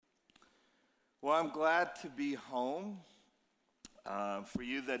Well, I'm glad to be home. For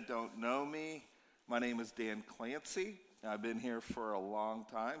you that don't know me, my name is Dan Clancy. I've been here for a long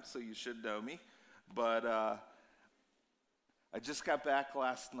time, so you should know me. But I just got back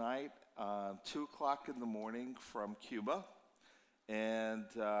last night, 2 o'clock in the morning from Cuba. And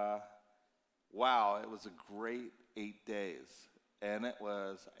wow, it was a great 8 days. And it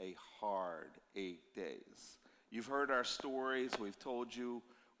was a hard 8 days. You've heard our stories. We've told you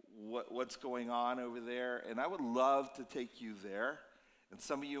what's going on over there. And I would love to take you there. And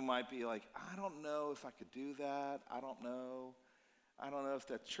some of you might be like, I don't know if I could do that. I don't know if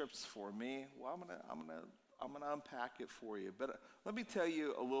that trip's for me. Well, I'm gonna unpack it for you. But let me tell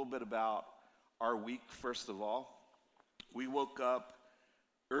you a little bit about our week. First of all, we woke up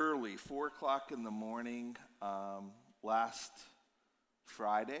early, 4 o'clock in the morning, last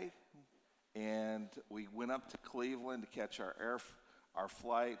Friday, and we went up to Cleveland to catch our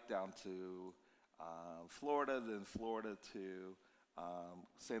flight down to Florida, then Florida to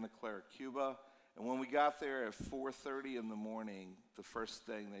Santa Clara, Cuba. And when we got there at 4:30 in the morning, the first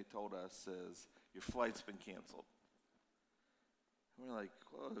thing they told us is, your flight's been canceled. And we're like,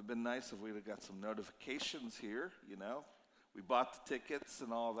 well, it'd been nice if we'd have got some notifications here, you know. We bought the tickets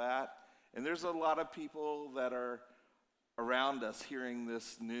and all that. And there's a lot of people that are around us hearing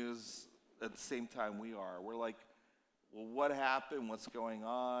this news at the same time we are. We're like, well, what happened? What's going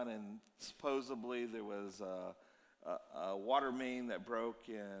on? And supposedly there was a water main that broke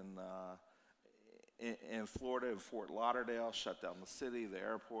in Florida, in Fort Lauderdale, shut down the city, the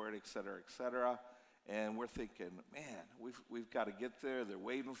airport, et cetera, et cetera. And we're thinking, man, we've got to get there. They're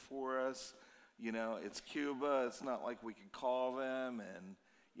waiting for us. You know, it's Cuba. It's not like we can call them. And,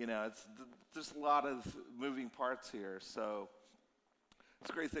 you know, there's a lot of moving parts here. So it's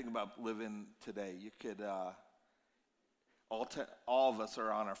a great thing about living today. You could, all of us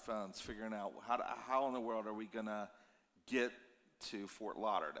are on our phones figuring out how in the world are we going to get to Fort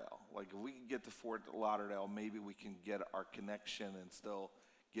Lauderdale. Like, if we can get to Fort Lauderdale, maybe we can get our connection and still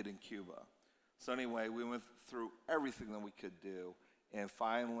get in Cuba. So anyway, we went through everything that we could do, and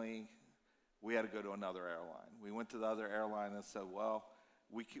finally, we had to go to another airline. We went to the other airline and said, well,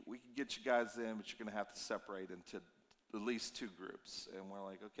 we can get you guys in, but you're going to have to separate into at least 2 groups. And we're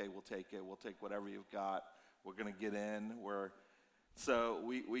like, okay, we'll take it. We'll take whatever you've got. We're going to get in. So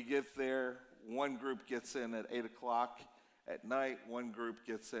we get there. One group gets in at 8 o'clock at night. One group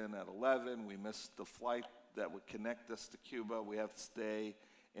gets in at 11. We missed the flight that would connect us to Cuba. We have to stay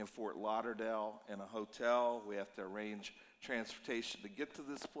in Fort Lauderdale in a hotel. We have to arrange transportation to get to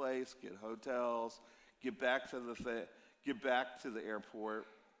this place, get hotels, get back to the airport.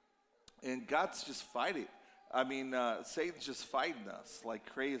 And God's just fighting. I mean, Satan's just fighting us like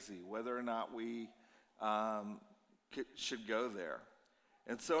crazy, whether or not we should go there.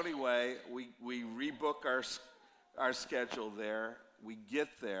 And so anyway, we rebook our schedule there. We get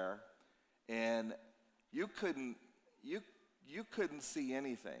there, and you couldn't see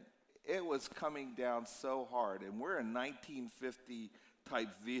anything. It was coming down so hard, and we're in 1950 type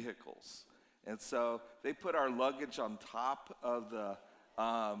vehicles. And so they put our luggage on top of the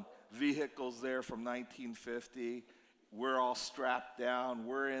vehicles there from 1950. We're all strapped down.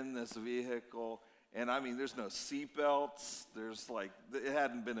 We're in this vehicle. And I mean, there's no seat belts. It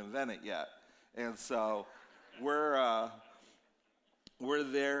hadn't been invented yet. And so we're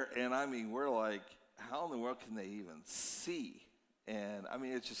there, and I mean, we're like, how in the world can they even see? And I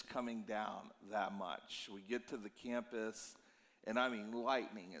mean, it's just coming down that much. We get to the campus, and I mean,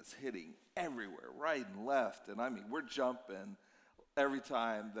 lightning is hitting everywhere, right and left. And I mean, we're jumping every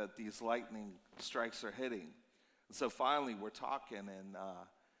time that these lightning strikes are hitting. And so finally, we're talking, and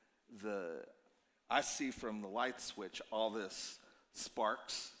I see from the light switch all this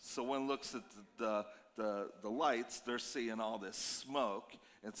sparks. So one looks at the lights, they're seeing all this smoke,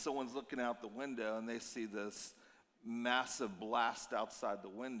 and someone's looking out the window and they see this massive blast outside the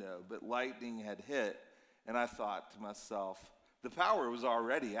window. But lightning had hit, and I thought to myself, the power was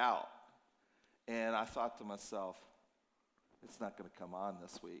already out. And I thought to myself, it's not going to come on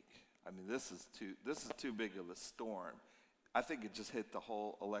this week. I mean, this is too big of a storm. I think it just hit the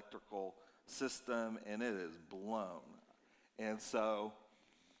whole electrical system, and it is blown. And so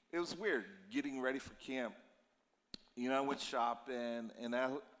it was weird getting ready for camp. You know, I went shopping, and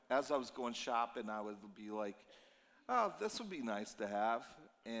as I was going shopping, I would be like, oh, this would be nice to have.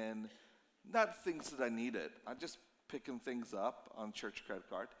 And not things that I needed. I'm just picking things up on church credit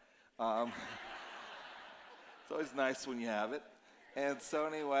card. It's always nice when you have it. And so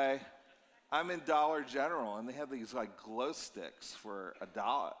anyway, I'm in Dollar General, and they have these like glow sticks for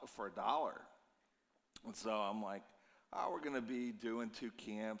 $1. And so I'm like, we're going to be doing 2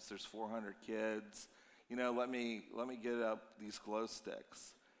 camps. There's 400 kids. Let me get up these glow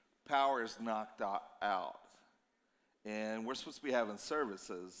sticks. Power is knocked out. And we're supposed to be having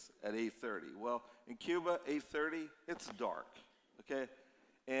services at 8:30. Well, in Cuba, 8:30, it's dark, okay?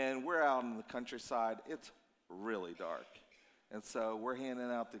 And we're out in the countryside. It's really dark. And so we're handing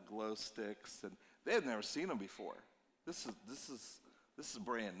out the glow sticks, and they had never seen them before. This is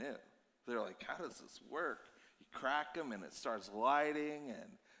brand new. They're like, how does this work? You crack them, and it starts lighting,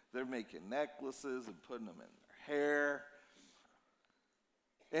 and they're making necklaces and putting them in their hair.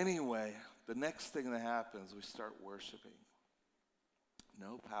 Anyway, the next thing that happens, we start worshiping.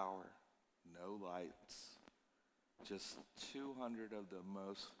 No power, no lights, just 200 of the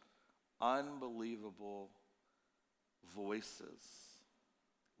most unbelievable voices,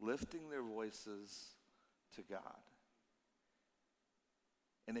 lifting their voices to God.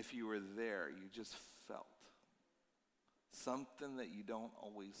 And if you were there, you just felt something that you don't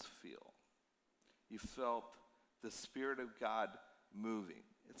always feel. You felt the Spirit of God moving.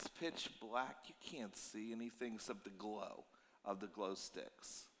 It's pitch black. You can't see anything except the glow of the glow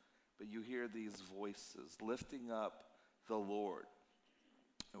sticks. But you hear these voices lifting up the Lord.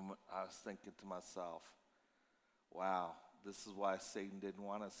 And I was thinking to myself, wow, this is why Satan didn't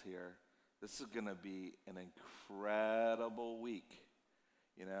want us here. This is going to be an incredible week.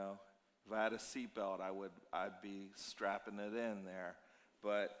 If I had a seatbelt, I'd be strapping it in there.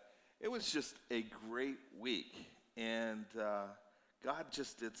 But it was just a great week. And God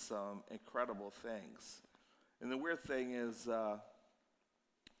just did some incredible things. And the weird thing is,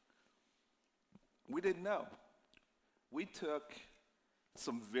 we didn't know. We took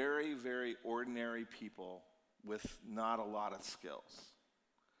some very, very ordinary people with not a lot of skills,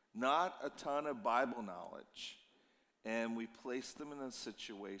 not a ton of Bible knowledge, and we placed them in a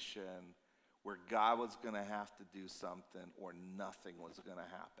situation where God was going to have to do something or nothing was going to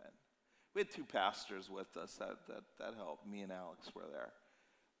happen. We had 2 pastors with us that helped. Me and Alex were there.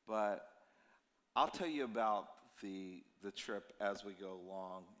 But I'll tell you about the trip as we go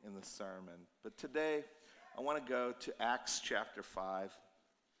along in the sermon. But today, I want to go to Acts chapter 5.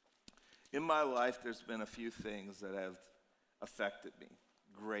 In my life, there's been a few things that have affected me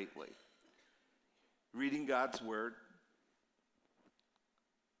greatly. Reading God's Word.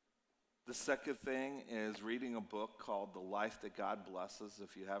 The second thing is reading a book called The Life That God Blesses.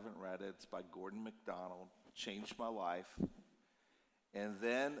 If you haven't read it, it's by Gordon MacDonald. Changed my life. And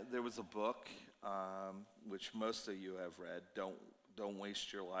then there was a book, which most of you have read, Don't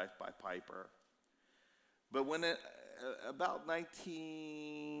Waste Your Life by Piper. But about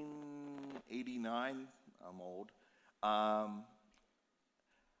 1989, I'm old, I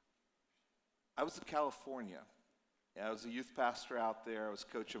was in California. I was a youth pastor out there. I was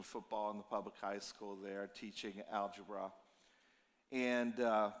coaching football in the public high school there, teaching algebra. And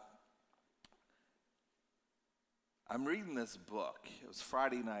I'm reading this book. It was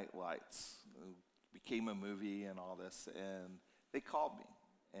Friday Night Lights. It became a movie and all this. And they called me.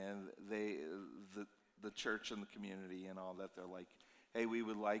 And the church and the community and all that, they're like, hey, we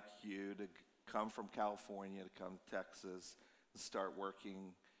would like you to come from California, to come to Texas, and start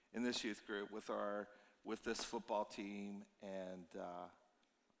working in this youth group with this football team. And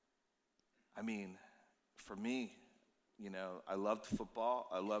for me, I loved football.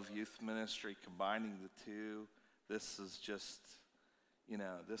 I love youth ministry. Combining the two, this is just,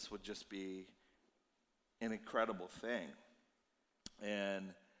 this would just be an incredible thing.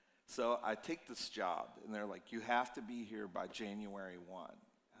 And so I take this job, and they're like, you have to be here by January 1.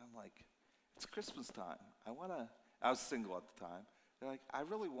 And I'm like, it's Christmas time. I was single at the time. They're like, I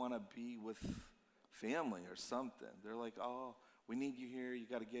really want to be with family or something. They're like, oh, we need you here. You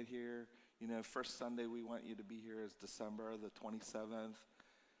got to get here. First Sunday we want you to be here is December the 27th.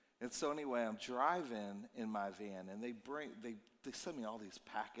 And so anyway, I'm driving in my van, and they send me all these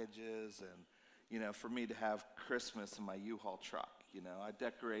packages, and for me to have Christmas in my U-Haul truck. I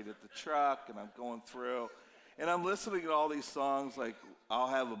decorated the truck, and I'm going through, and I'm listening to all these songs like I'll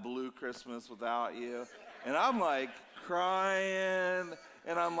Have a Blue Christmas Without You, and I'm like crying,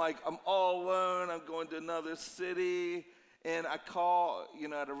 and I'm like, I'm all alone, I'm going to another city, and I call,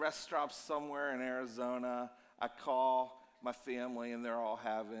 at a rest stop somewhere in Arizona, I call my family, and they're all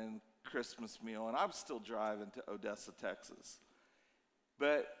having Christmas meal, and I'm still driving to Odessa, Texas.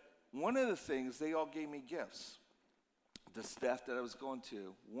 But one of the things, they all gave me gifts. The staff that I was going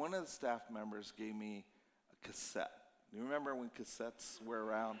to, one of the staff members gave me a cassette. You remember when cassettes were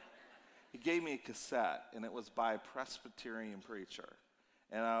around? He gave me a cassette, and it was by a Presbyterian preacher.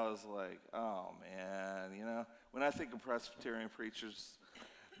 And I was like, oh, man, when I think of Presbyterian preachers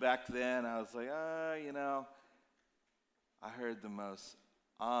back then, I was like, I heard the most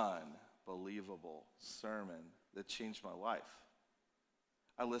unbelievable sermon that changed my life.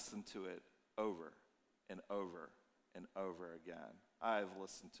 I listened to it over and over and over again. I've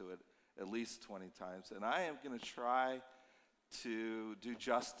listened to it at least 20 times, and I am going to try to do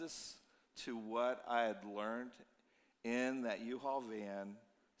justice to what I had learned in that U-Haul van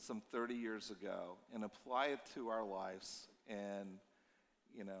some 30 years ago and apply it to our lives. And,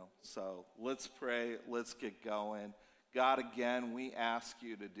 so let's pray, let's get going. God, again, we ask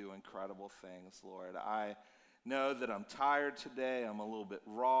you to do incredible things, Lord. I know that I'm tired today. I'm a little bit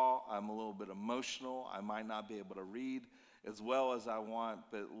raw. I'm a little bit emotional. I might not be able to read as well as I want,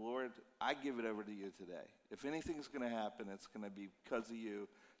 but Lord, I give it over to you today. If anything's going to happen, it's going to be because of you,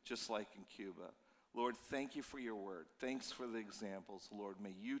 just like in Cuba. Lord, thank you for your word. Thanks for the examples, Lord.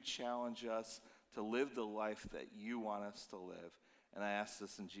 May you challenge us to live the life that you want us to live. And I ask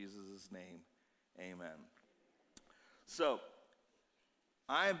this in Jesus' name, amen. So,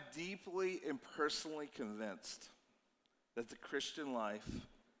 I am deeply and personally convinced that the Christian life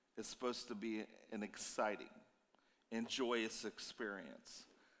is supposed to be an exciting and joyous experience.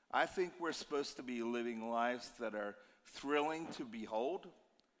 I think we're supposed to be living lives that are thrilling to behold,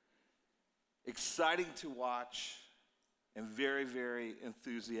 exciting to watch, and very, very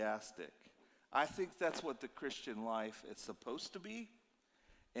enthusiastic. I think that's what the Christian life is supposed to be,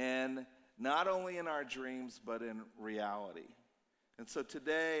 and not only in our dreams, but in reality. And so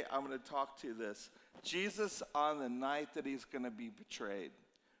today, I'm going to talk to this. Jesus, on the night that he's going to be betrayed,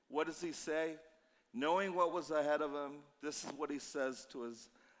 what does he say? Knowing what was ahead of him, this is what he says to his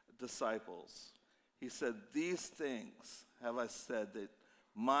disciples. He said, "These things have I said, that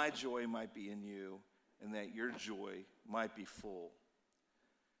my joy might be in you, and that your joy might be full."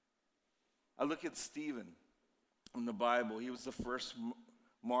 I look at Stephen in the Bible. He was the first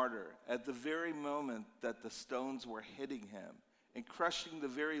martyr. At the very moment that the stones were hitting him and crushing the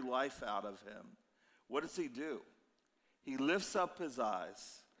very life out of him, what does he do? He lifts up his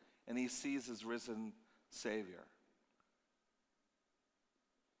eyes and he sees his risen Savior.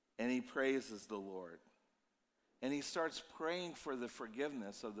 And he praises the Lord. And he starts praying for the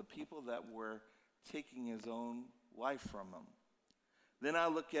forgiveness of the people that were taking his own life from him. Then I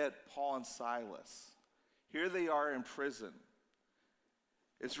look at Paul and Silas. Here they are in prison.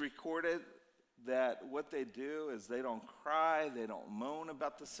 It's recorded that what they do is they don't cry, they don't moan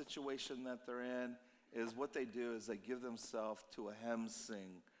about the situation that they're in. Is what they do is they give themselves to a hymn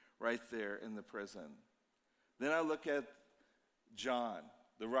sing right there in the prison. Then I look at John,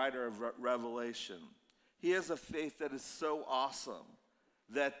 the writer of Revelation. He has a faith that is so awesome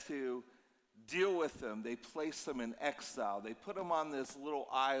that to deal with them, they place them in exile. They put them on this little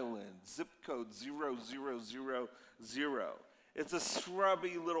island, zip code 0000. It's a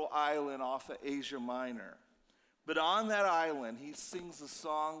scrubby little island off of Asia Minor. But on that island, he sings a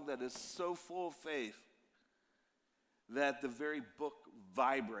song that is so full of faith that the very book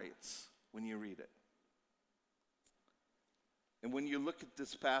vibrates when you read it. And when you look at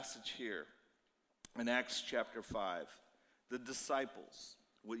this passage here in Acts chapter 5, the disciples,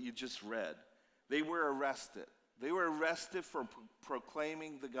 what you just read, they were arrested. They were arrested for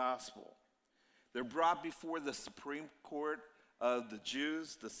proclaiming the gospel. They're brought before the Supreme Court of the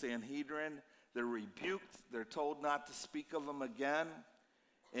Jews, the Sanhedrin. They're rebuked. They're told not to speak of them again.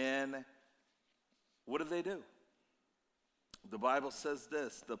 And what do? The Bible says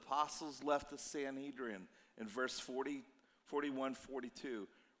this: the apostles left the Sanhedrin in verse 40, 41, 42,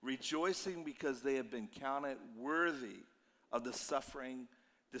 rejoicing because they have been counted worthy of the suffering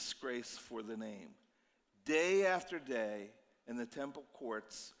disgrace for the name. Day after day in the temple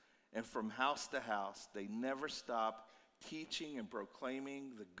courts and from house to house, they never stopped teaching and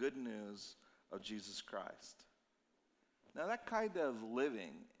proclaiming the good news of Jesus Christ. Now that kind of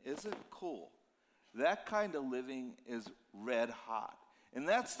living isn't cool. That kind of living is red hot. And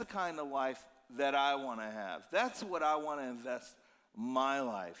that's the kind of life that I want to have. That's what I want to invest my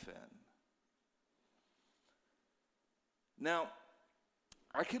life in. Now,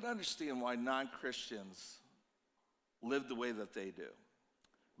 I can understand why non-Christians live the way that they do.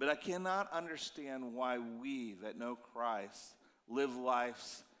 But I cannot understand why we that know Christ live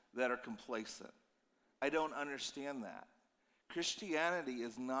lives that are complacent. I don't understand that. Christianity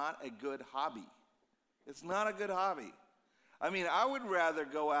is not a good hobby. It's not a good hobby. I mean, I would rather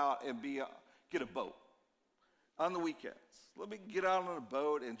go out and get a boat on the weekends. Let me get out on a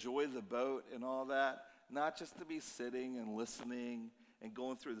boat, enjoy the boat and all that, not just to be sitting and listening and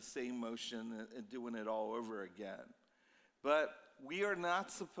going through the same motion and doing it all over again. But we are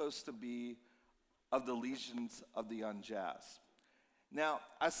not supposed to be of the legions of the unjust. Now,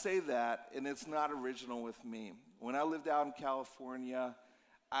 I say that, and it's not original with me. When I lived out in California,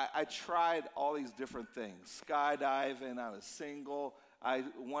 I tried all these different things. Skydiving, I was single. I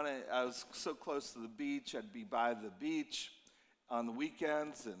was so close to the beach, I'd be by the beach on the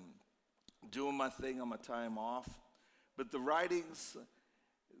weekends and doing my thing on my time off. But the writings,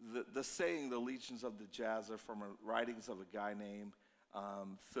 the saying, the legions of the jazz, are from writings of a guy named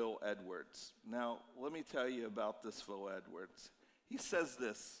Phil Edwards. Now, let me tell you about this Phil Edwards. He says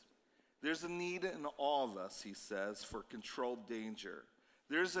this: there's a need in all of us, he says, for controlled danger.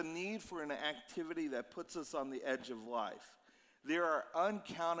 There's a need for an activity that puts us on the edge of life. There are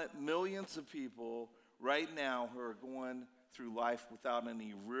uncounted millions of people right now who are going through life without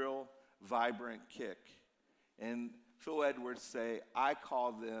any real vibrant kick. And Phil Edwards say, I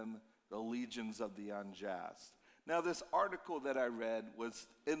call them the legions of the unjazzed. Now, this article that I read was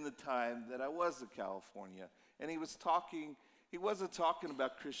in the time that I was in California, and he wasn't talking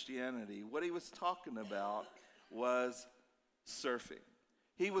about Christianity. What he was talking about was surfing.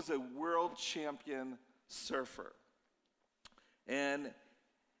 He was a world champion surfer. And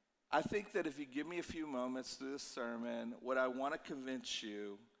I think that if you give me a few moments through this sermon, what I want to convince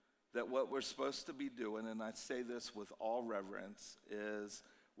you that what we're supposed to be doing, and I say this with all reverence, is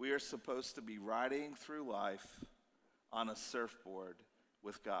we are supposed to be riding through life on a surfboard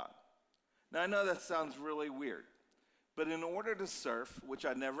with God. Now, I know that sounds really weird, but in order to surf, which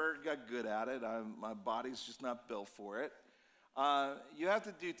I never got good at it, my body's just not built for it, you have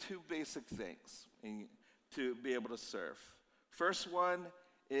to do two basic things to be able to surf. First one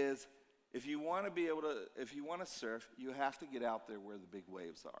is if you want to surf, you have to get out there where the big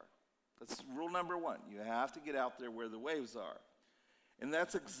waves are. That's rule number one. You have to get out there where the waves are. And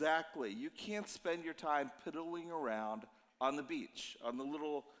that's exactly, you can't spend your time piddling around on the beach, on the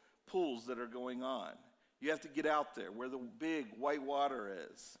little pools that are going on. You have to get out there where the big white water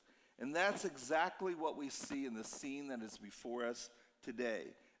is. And that's exactly what we see in the scene that is before us today.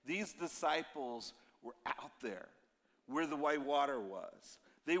 These disciples were out there where the white water was.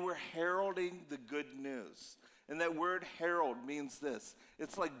 They were heralding the good news. And that word herald means this: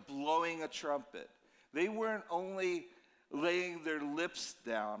 it's like blowing a trumpet. They weren't only laying their lips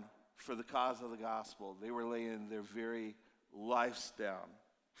down for the cause of the gospel, they were laying their very lives down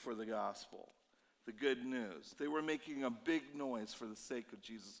for the gospel, the good news. They were making a big noise for the sake of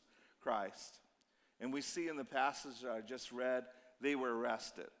Jesus Christ. And we see in the passage that I just read, they were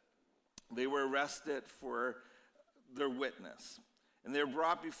arrested. They were arrested for their witness. And they were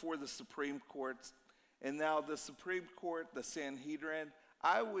brought before the Supreme Court. And now the Supreme Court, the Sanhedrin,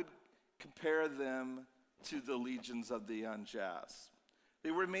 I would compare them to the legions of the unjust.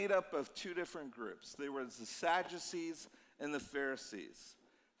 They were made up of two different groups. They were the Sadducees and the Pharisees.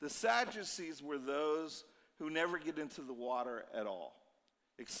 The Sadducees were those who never get into the water at all,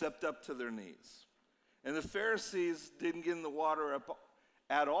 except up to their knees. And the Pharisees didn't get in the water up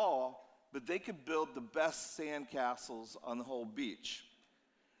at all, but they could build the best sandcastles on the whole beach.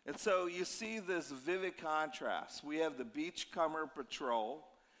 And so you see this vivid contrast. We have the Beachcomber Patrol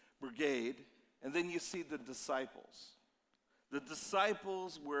Brigade, and then you see the disciples. The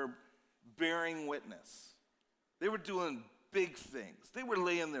disciples were bearing witness. They were doing big things. They were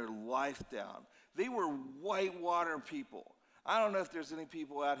laying their life down. They were whitewater people. I don't know if there's any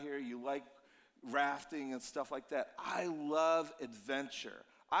people out here you like rafting and stuff like that. I love adventure.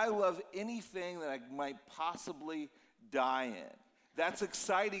 I love anything that I might possibly die in. That's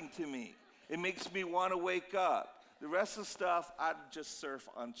exciting to me. It makes me want to wake up. The rest of the stuff, I'd just surf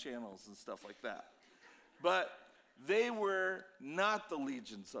on channels and stuff like that. But they were not the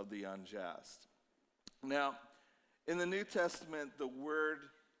legions of the unjust. Now, in the New Testament, the word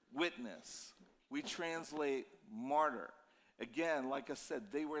witness, we translate martyr. Again, like I said,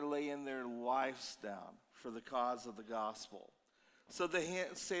 they were laying their lives down for the cause of the gospel. So the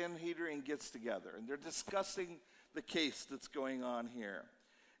Sanhedrin gets together, and they're discussing the case that's going on here.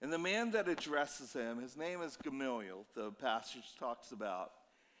 And the man that addresses him, his name is Gamaliel, the passage talks about.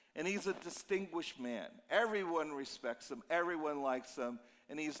 And he's a distinguished man. Everyone respects him. Everyone likes him.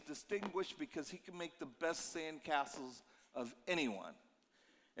 And he's distinguished because he can make the best sandcastles of anyone.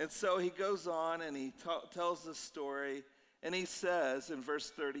 And so he goes on and he tells this story. And he says in verse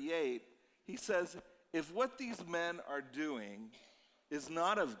 38, he says, if what these men are doing is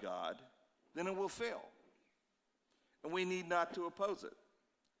not of God, then it will fail. And we need not to oppose it.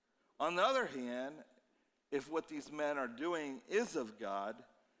 On the other hand, if what these men are doing is of God,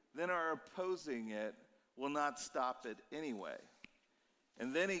 then our opposing it will not stop it anyway.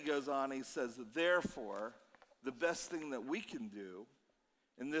 And then he goes on, he says, therefore, the best thing that we can do,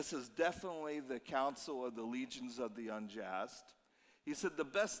 and this is definitely the counsel of the legions of the unjust, He said the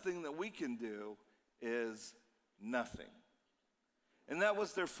best thing that we can do is nothing. And that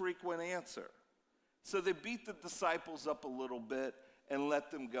was their frequent answer. So they beat the disciples up a little bit and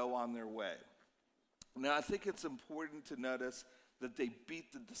let them go on their way. Now, I think it's important to notice that they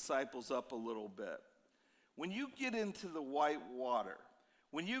beat the disciples up a little bit. When you get into the white water,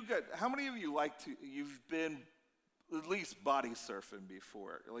 how many of you you've been at least body surfing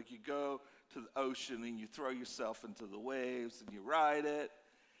before? Like you go to the ocean and you throw yourself into the waves and you ride it.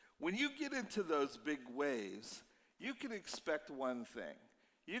 When you get into those big waves, you can expect one thing.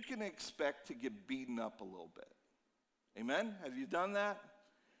 You can expect to get beaten up a little bit. Amen? Have you done that?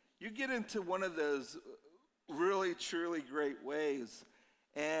 You get into one of those really, truly great waves,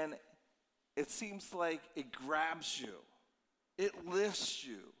 and it seems like it grabs you. It lifts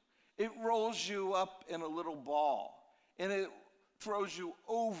you. It rolls you up in a little ball, and it throws you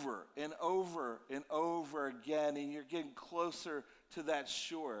over and over and over again, and you're getting closer to that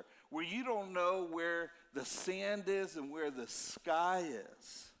shore where you don't know where the sand is and where the sky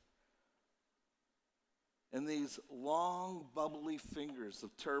is. And these long, bubbly fingers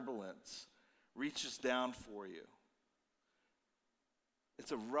of turbulence reaches down for you.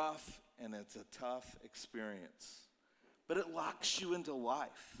 It's a rough and it's a tough experience, but it locks you into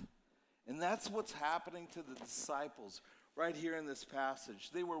life. And that's what's happening to the disciples right here in this passage.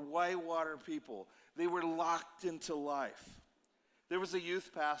 They were whitewater people. They were locked into life. There was a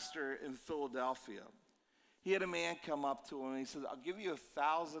youth pastor in Philadelphia. He had a man come up to him and he said, I'll give you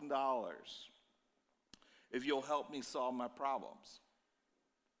 $1,000 if you'll help me solve my problems.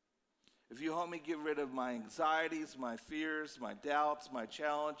 If you help me get rid of my anxieties, my fears, my doubts, my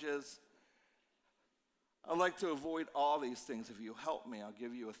challenges. I'd like to avoid all these things. If you help me, I'll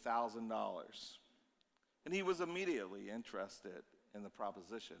give you $1,000. And he was immediately interested in the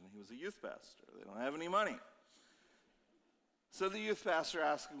proposition. He was a youth pastor. They don't have any money. So the youth pastor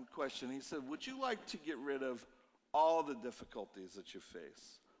asked him a question. He said, would you like to get rid of all the difficulties that you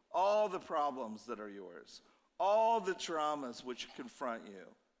face, all the problems that are yours, all the traumas which confront you?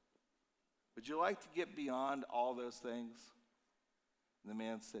 Would you like to get beyond all those things? And the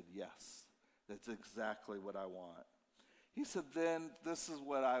man said, yes, that's exactly what I want. He said, then this is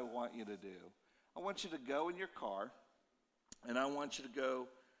what I want you to do. I want you to go in your car, and I want you to go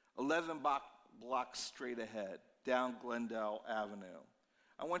 11 blocks straight ahead, down Glendale Avenue.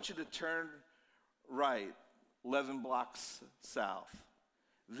 I want you to turn right 11 blocks south.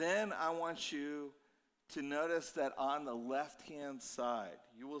 Then I want you to notice that on the left-hand side,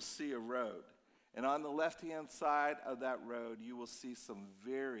 you will see a road. And on the left-hand side of that road, you will see some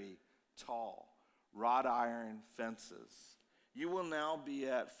very tall wrought iron fences. You will now be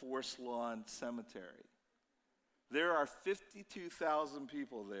at Forest Lawn Cemetery. There are 52,000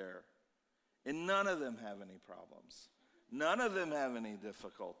 people there, and none of them have any problems. None of them have any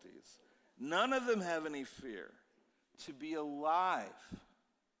difficulties. None of them have any fear. To be alive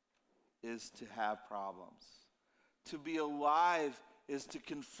is to have problems. To be alive is to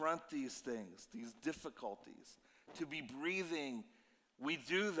confront these things, these difficulties. To be breathing, we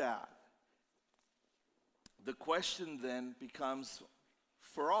do that. The question then becomes,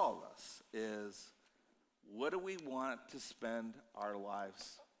 for all of us, is what do we want to spend our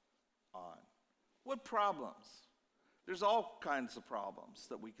lives on? What problems? There's all kinds of problems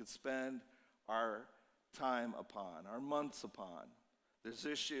that we could spend our time upon, our months upon. There's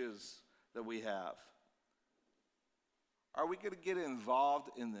issues that we have. Are we going to get involved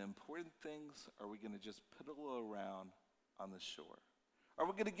in the important things, or are we going to just piddle around on the shore? Are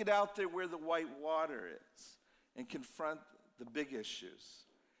we going to get out there where the white water is and confront the big issues?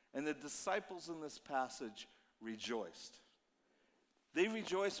 And the disciples in this passage rejoiced. They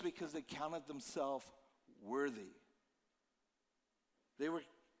rejoiced because they counted themselves worthy. They were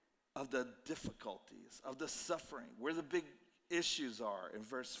of the difficulties, of the suffering, where the big issues are in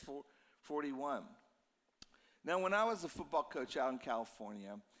verse 41. Now, when I was a football coach out in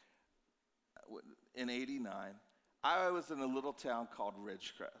California in '89, I was in a little town called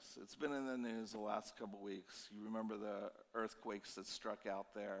Ridgecrest. It's been in the news the last couple weeks. You remember the earthquakes that struck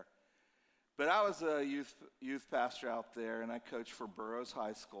out there. But I was a youth pastor out there, and I coached for Burroughs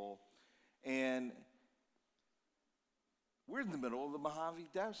High School. And we're in the middle of the Mojave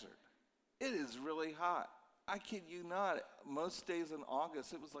Desert. It is really hot. I kid you not. Most days in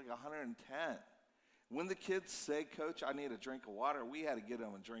August, it was like 110. When the kids say, Coach, I need a drink of water, we had to get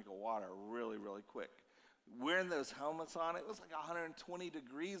them a drink of water really, really quick. Wearing those helmets on, it was like 120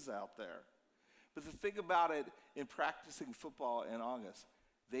 degrees out there. But the thing about it, in practicing football in August,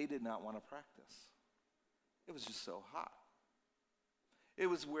 they did not want to practice. It was just so hot. It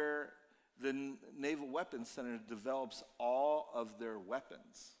was where the Naval Weapons Center develops all of their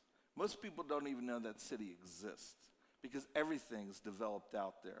weapons. Most people don't even know that city exists because everything's developed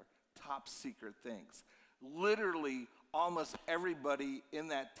out there, top secret things. Literally, almost everybody in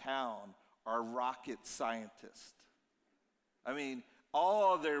that town are rocket scientists. I mean,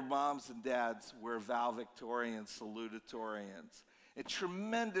 all of their moms and dads were valedictorians, salutatorians, and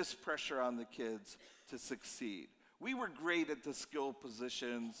tremendous pressure on the kids to succeed. We were great at the skill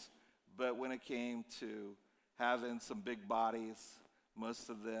positions, but when it came to having some big bodies, most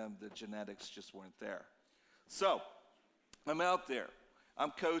of them, the genetics just weren't there. So, I'm out there,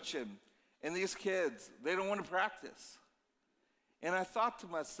 I'm coaching, and these kids, they don't want to practice. And I thought to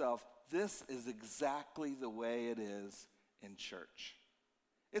myself, this is exactly the way it is in church.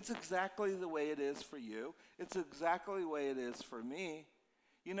 It's exactly the way it is for you. It's exactly the way it is for me.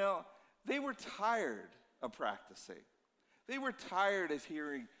 You know, they were tired of practicing. They were tired of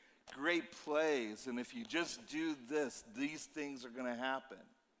hearing great plays, and if you just do this, these things are going to happen.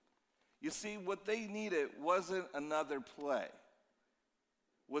 You see, what they needed wasn't another play.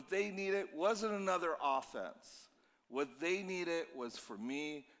 What they needed wasn't another offense. What they needed was for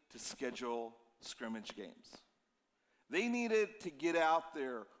me to schedule scrimmage games. They needed to get out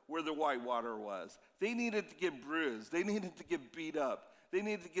there where the whitewater was. They needed to get bruised. They needed to get beat up. They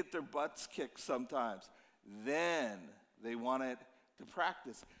needed to get their butts kicked sometimes. Then they wanted to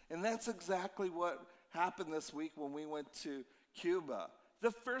practice. And that's exactly what happened this week when we went to Cuba.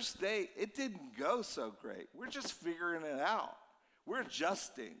 The first day, it didn't go so great. We're just figuring it out. We're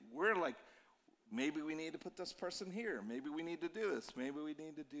adjusting. We're like, maybe we need to put this person here. Maybe we need to do this. Maybe we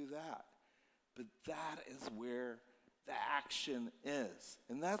need to do that. But that is where the action is.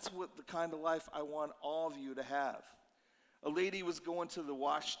 And that's what the kind of life I want all of you to have. A lady was going to the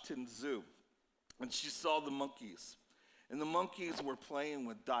Washington Zoo, and she saw the monkeys. And the monkeys were playing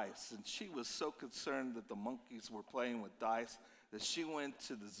with dice. And she was so concerned that the monkeys were playing with dice that she went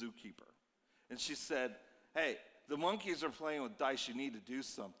to the zookeeper. And she said, hey, the monkeys are playing with dice. You need to do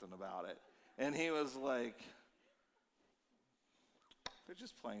something about it. And he was like, they're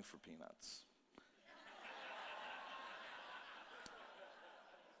just playing for peanuts.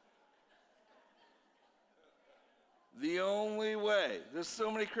 The only way, there's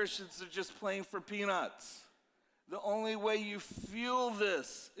so many Christians that are just playing for peanuts. The only way you feel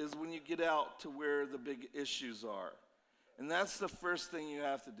this is when you get out to where the big issues are. And that's the first thing you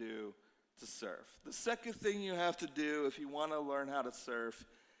have to do to surf. The second thing you have to do if you want to learn how to surf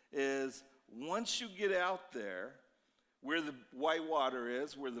is once you get out there where the whitewater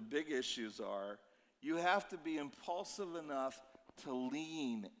is, where the big issues are, you have to be impulsive enough to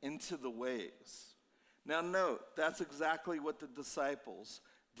lean into the waves. Now note, that's exactly what the disciples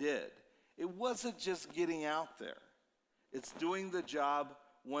did. It wasn't just getting out there. It's doing the job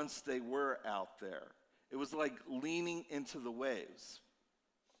once they were out there. It was like leaning into the waves.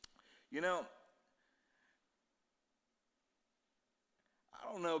 You know,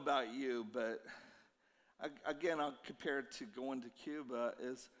 I don't know about you, but again, I'll compare it to going to Cuba,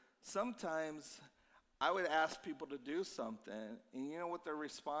 is sometimes I would ask people to do something, and you know what their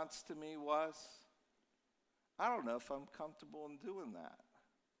response to me was? I don't know if I'm comfortable in doing that.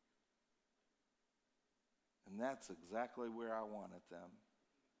 And that's exactly where I wanted them.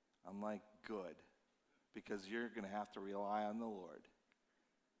 I'm like, good, because you're going to have to rely on the Lord.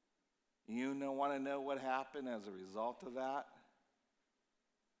 You want to know what happened as a result of that?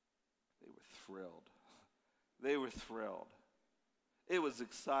 They were thrilled. They were thrilled. It was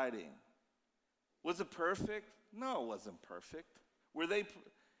exciting. Was it perfect? No, it wasn't perfect. Were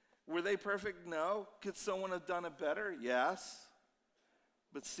they perfect? No. Could someone have done it better? Yes.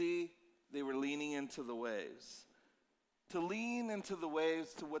 But see, they were leaning into the waves. To lean into the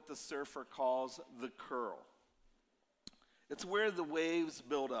waves to what the surfer calls the curl. It's where the waves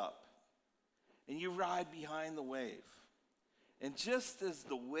build up. And you ride behind the wave. And just as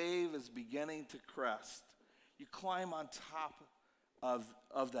the wave is beginning to crest, you climb on top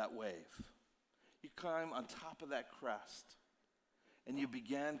of that wave. You climb on top of that crest. And you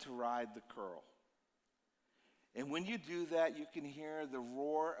begin to ride the curl. And when you do that, you can hear the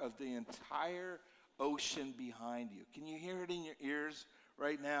roar of the entire ocean behind you. Can you hear it in your ears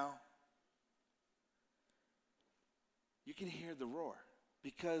right now? You can hear the roar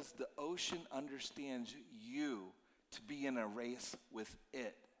because the ocean understands you to be in a race with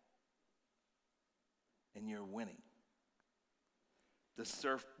it. And you're winning. The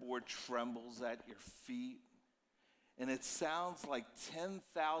surfboard trembles at your feet. And it sounds like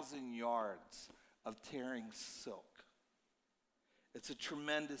 10,000 yards of tearing silk. It's a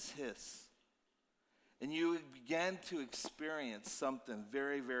tremendous hiss. And you begin to experience something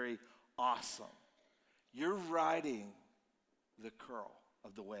very, very awesome. You're riding the curl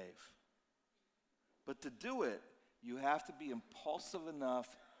of the wave. But to do it, you have to be impulsive enough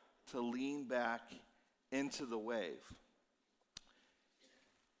to lean back into the wave.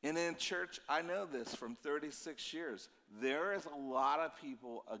 And in church, I know this from 36 years. There is a lot of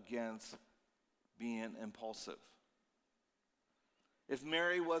people against being impulsive. If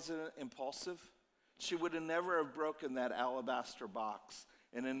Mary wasn't impulsive, she would have never have broken that alabaster box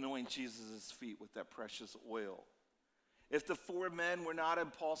and anointed Jesus' feet with that precious oil. If the four men were not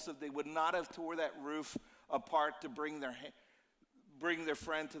impulsive, they would not have tore that roof apart to bring their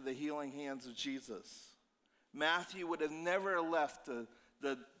friend to the healing hands of Jesus. Matthew would have never left the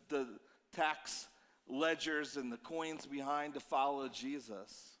tax ledgers and the coins behind to follow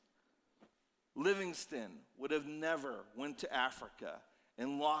Jesus. Livingston would have never went to Africa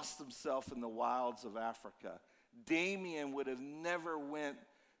and lost himself in the wilds of Africa. Damien would have never went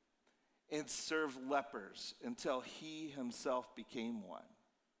and served lepers until he himself became one.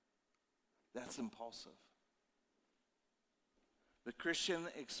 That's impulsive. The Christian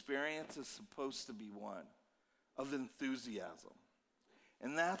experience is supposed to be one of enthusiasm.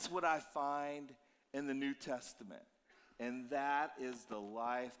 And that's what I find in the New Testament. And that is the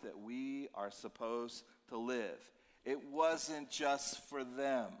life that we are supposed to live. It wasn't just for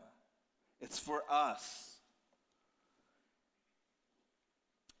them. It's for us.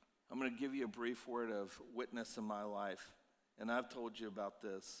 I'm going to give you a brief word of witness in my life. And I've told you about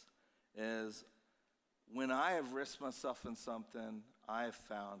this. Is when I have risked myself in something, I have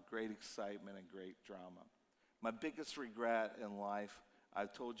found great excitement and great drama. My biggest regret in life,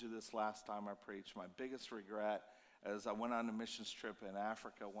 I've told you this last time I preached, my biggest regret is I went on a missions trip in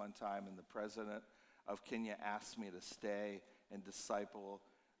Africa one time, and the president of Kenya asked me to stay and disciple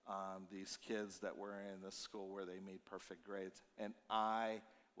these kids that were in the school where they made perfect grades. And I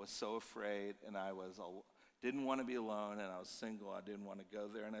was so afraid, and I didn't want to be alone, and I was single. I didn't want to go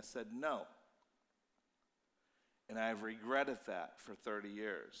there, and I said no. And I've regretted that for 30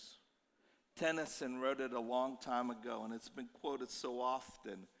 years. Tennyson wrote it a long time ago, and it's been quoted so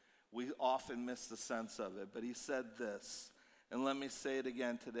often, we often miss the sense of it. But he said this, and let me say it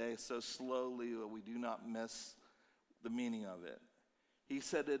again today so slowly that we do not miss the meaning of it. He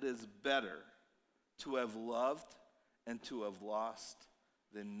said, "It is better to have loved and to have lost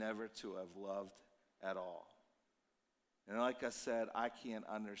than never to have loved at all." And like I said, I can't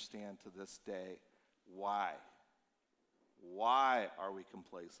understand to this day why. Why are we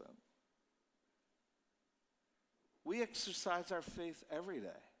complacent? We exercise our faith every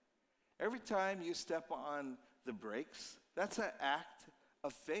day. Every time you step on the brakes, that's an act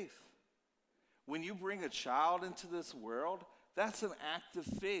of faith. When you bring a child into this world, that's an act of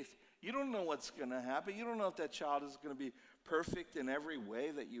faith. You don't know what's going to happen. You don't know if that child is going to be perfect in every way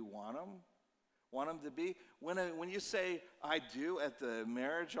that you want them to be. When you say, "I do" at the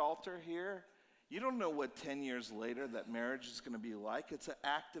marriage altar here, you don't know what 10 years later that marriage is going to be like. It's an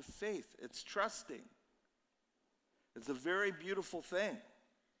act of faith. It's trusting. It's a very beautiful thing.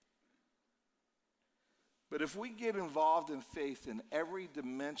 But if we get involved in faith in every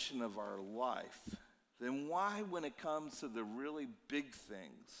dimension of our life, then why, when it comes to the really big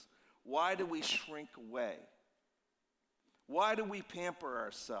things, why do we shrink away? Why do we pamper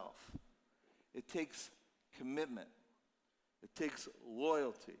ourselves? It takes commitment. It takes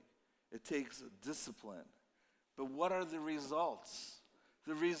loyalty. It takes discipline. But what are the results?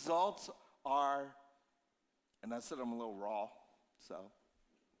 The results are, and I said I'm a little raw, so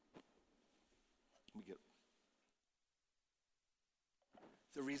let me get.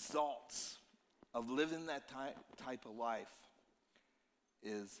 The results of living that type of life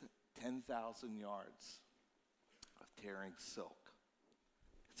is 10,000 yards of tearing silk.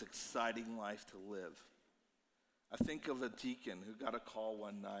 It's an exciting life to live. I think of a deacon who got a call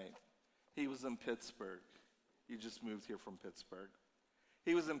one night. He was in Pittsburgh. He just moved here from Pittsburgh.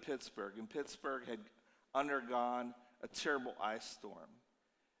 He was in Pittsburgh, and Pittsburgh had undergone a terrible ice storm.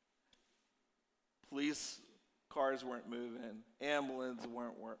 Police cars weren't moving, ambulances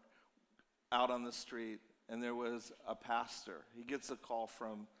weren't out on the street, and there was a pastor. He gets a call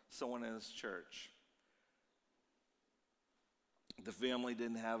from someone in his church. The family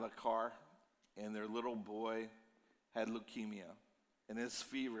didn't have a car, and their little boy had leukemia, and his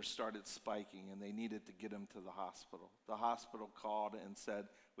fever started spiking, and they needed to get him to the hospital. The hospital called and said,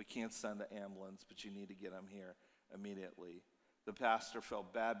 "We can't send an ambulance, but you need to get him here immediately." The pastor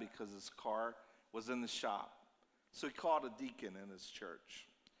felt bad because his car was in the shop, so he called a deacon in his church.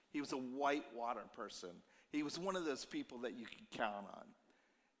 He was a whitewater person. He was one of those people that you could count on.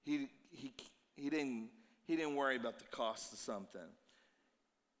 He didn't worry about the cost of something.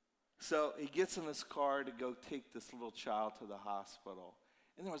 So he gets in his car to go take this little child to the hospital.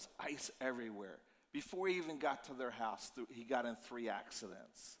 And there was ice everywhere. Before he even got to their house, he got in 3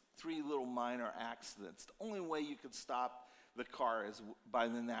 accidents. 3 little minor accidents. The only way you could stop the car is by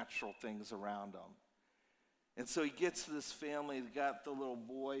the natural things around him. And so he gets to this family, they got the little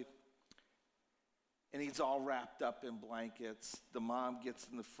boy, and he's all wrapped up in blankets. The mom gets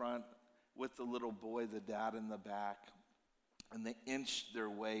in the front with the little boy, the dad in the back, and they inch their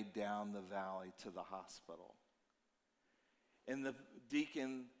way down the valley to the hospital. And the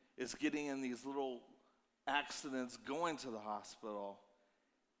deacon is getting in these little accidents going to the hospital,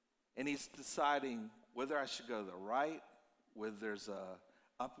 and he's deciding whether I should go to the right, whether there's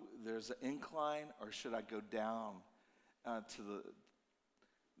an incline, or should I go down to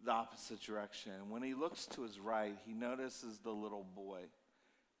the opposite direction. And when he looks to his right, he notices the little boy.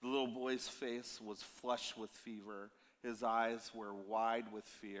 The little boy's face was flushed with fever. His eyes were wide with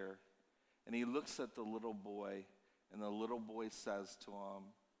fear. And he looks at the little boy, and the little boy says to him,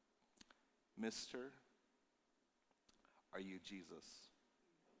 "Mister, are you Jesus?"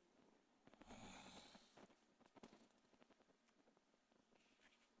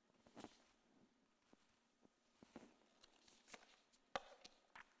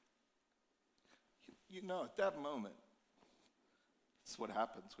 You know, at that moment, it's what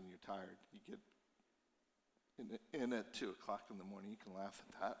happens when you're tired. You get in at 2 o'clock in the morning. You can laugh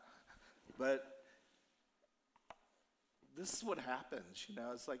at that. But this is what happens, you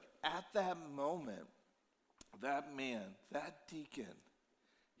know. It's like at that moment, that man, that deacon,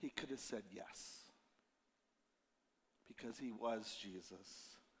 he could have said yes. Because he was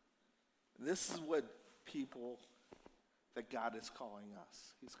Jesus. This is what people that God is calling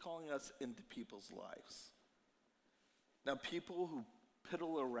us. He's calling us into people's lives. Now, people who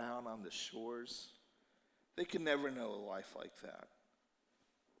piddle around on the shores, they can never know a life like that.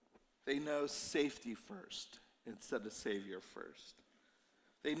 They know safety first instead of Savior first.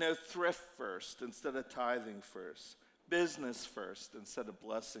 They know thrift first instead of tithing first. Business first instead of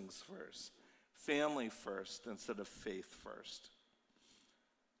blessings first. Family first instead of faith first.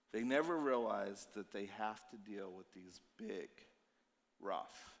 They never realize that they have to deal with these big,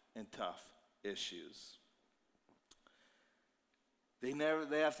 rough, and tough issues. They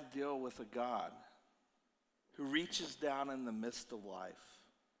have to deal with a God who reaches down in the midst of life,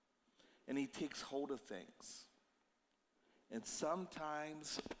 and he takes hold of things. And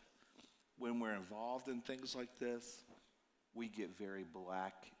sometimes when we're involved in things like this, we get very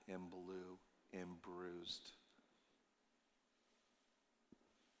black and blue and bruised.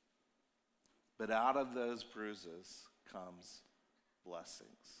 But out of those bruises comes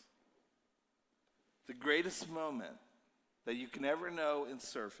blessings. The greatest moment that you can ever know in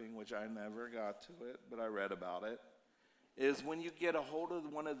surfing, which I never got to it, but I read about it, is when you get a hold of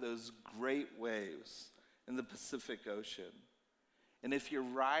one of those great waves in the Pacific Ocean. And if you're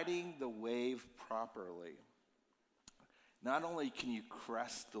riding the wave properly, not only can you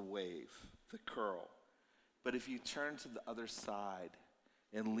crest the wave, the curl, but if you turn to the other side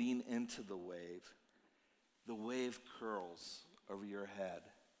and lean into the wave curls over your head.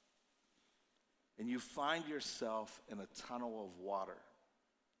 And you find yourself in a tunnel of water.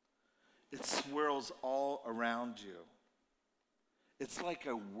 It swirls all around you. It's like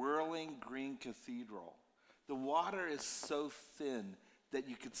a whirling green cathedral. The water is so thin that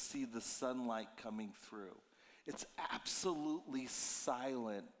you could see the sunlight coming through. It's absolutely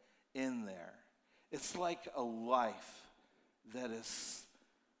silent in there. It's like a life that is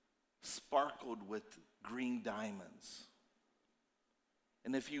sparkled with green diamonds.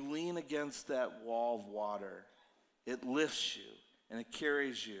 And if you lean against that wall of water, it lifts you and it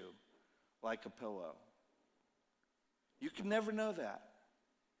carries you like a pillow. You can never know that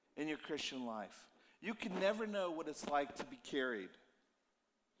in your Christian life. You can never know what it's like to be carried.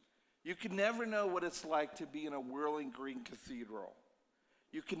 You can never know what it's like to be in a whirling green cathedral.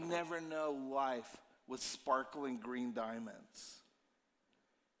 You can never know life with sparkling green diamonds.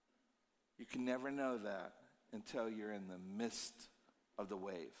 You can never know that until you're in the midst of the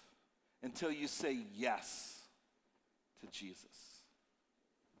wave, until you say yes to Jesus.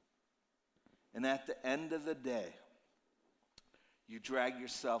 And at the end of the day, you drag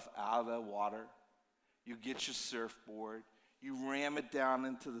yourself out of the water, you get your surfboard, you ram it down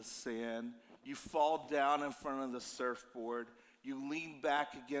into the sand, you fall down in front of the surfboard, you lean back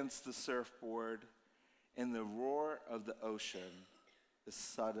against the surfboard, and the roar of the ocean is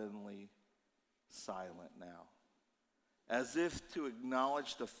suddenly silent now, as if to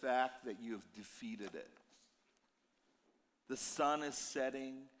acknowledge the fact that you have defeated it. The sun is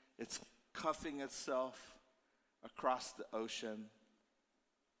setting, it's cuffing itself across the ocean,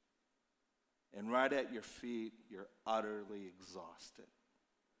 And right at your feet, you're utterly exhausted.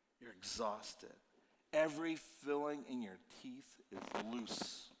 You're exhausted. Every filling in your teeth is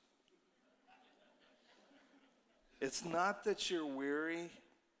loose. It's not that you're weary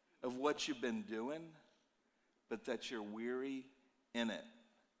of what you've been doing, but that you're weary in it.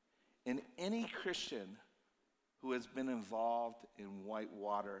 And any Christian who has been involved in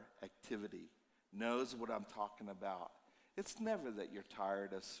whitewater activity knows what I'm talking about. It's never that you're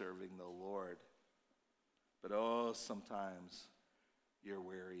tired of serving the Lord, but sometimes you're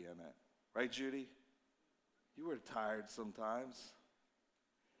weary in it. Right, Judy? You were tired sometimes.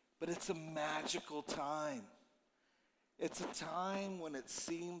 But it's a magical time. It's a time when it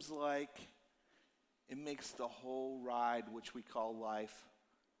seems like it makes the whole ride, which we call life,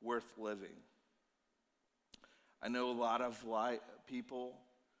 worth living. I know a lot of people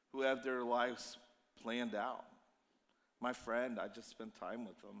who have their lives planned out. My friend, I just spent time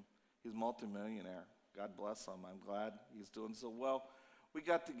with him. He's a multimillionaire. God bless him. I'm glad he's doing so well. We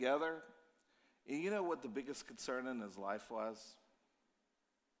got together, and you know what the biggest concern in his life was?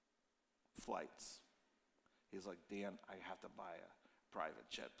 Flights. He's like, Dan, I have to buy a private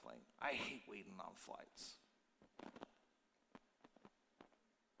jet plane. I hate waiting on flights.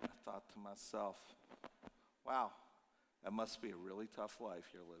 I thought to myself, wow, that must be a really tough life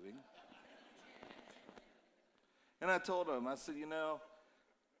you're living. And I told him, I said,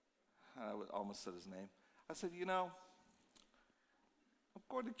 I almost said his name. I said, I'm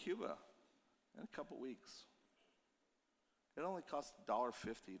going to Cuba in a couple weeks. It only costs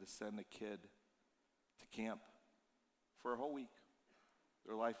 $1.50 to send a kid to camp for a whole week.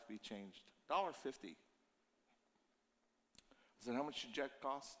 Their life will be changed. $1.50. I said, how much your jet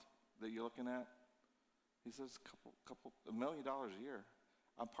cost that you're looking at? He says, $1 million a year.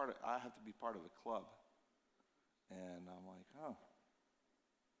 I have to be part of the club. And I'm like, oh.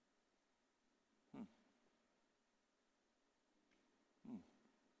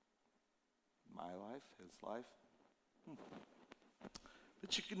 My life, his life.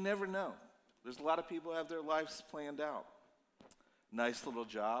 But you can never know. There's a lot of people who have their lives planned out. Nice little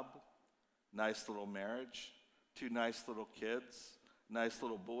job, nice little marriage, 2 nice little kids, nice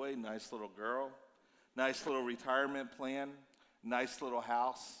little boy, nice little girl, nice little retirement plan, nice little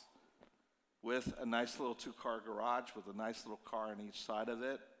house with a nice little 2-car garage with a nice little car on each side of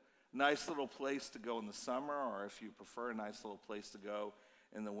it, nice little place to go in the summer, or if you prefer, a nice little place to go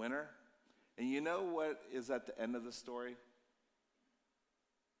in the winter. And you know what is at the end of the story?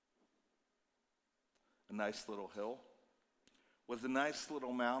 A nice little hill with a nice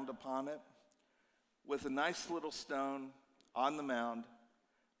little mound upon it, with a nice little stone on the mound,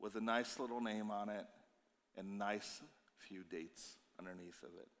 with a nice little name on it, and nice few dates underneath of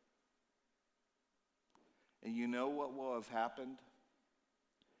it. And you know what will have happened?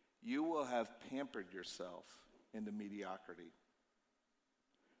 You will have pampered yourself into mediocrity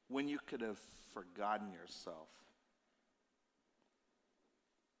when you could have forgotten yourself.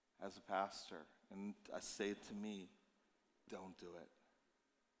 As a pastor, and I say it to me, don't do it.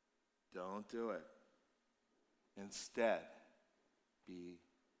 Don't do it. Instead, be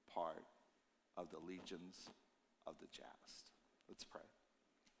part of the legions of the just. Let's pray.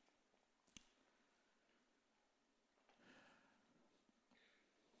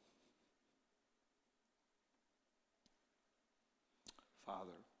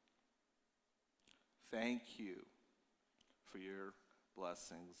 Father, thank you for your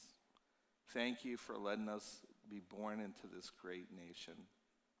blessings. Thank you for letting us be born into this great nation.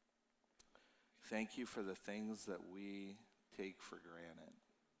 Thank you for the things that we take for granted.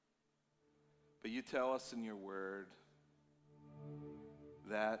 But you tell us in your word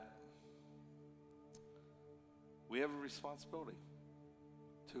that we have a responsibility.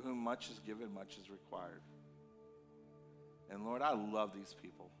 To whom much is given, much is required. And Lord, I love these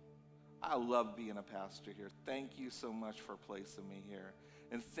people. I love being a pastor here. Thank you so much for placing me here.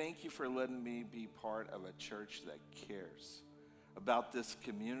 And thank you for letting me be part of a church that cares about this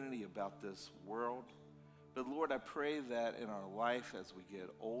community, about this world. But Lord, I pray that in our life as we get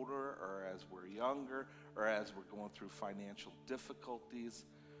older or as we're younger or as we're going through financial difficulties,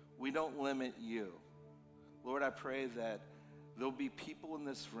 we don't limit you. Lord, I pray that there'll be people in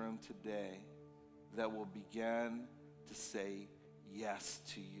this room today that will begin to say yes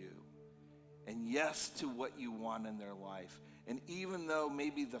to you and yes to what you want in their life. And even though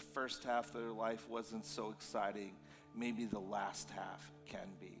maybe the first half of their life wasn't so exciting, maybe the last half can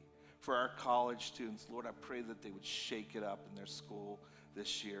be. For our college students, Lord, I pray that they would shake it up in their school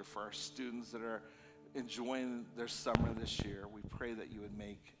this year. For our students that are enjoying their summer this year, we pray that you would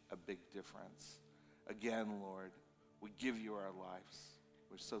make a big difference. Again, Lord, we give you our lives.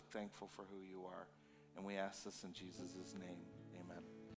 We're so thankful for who you are. And we ask this in Jesus' name.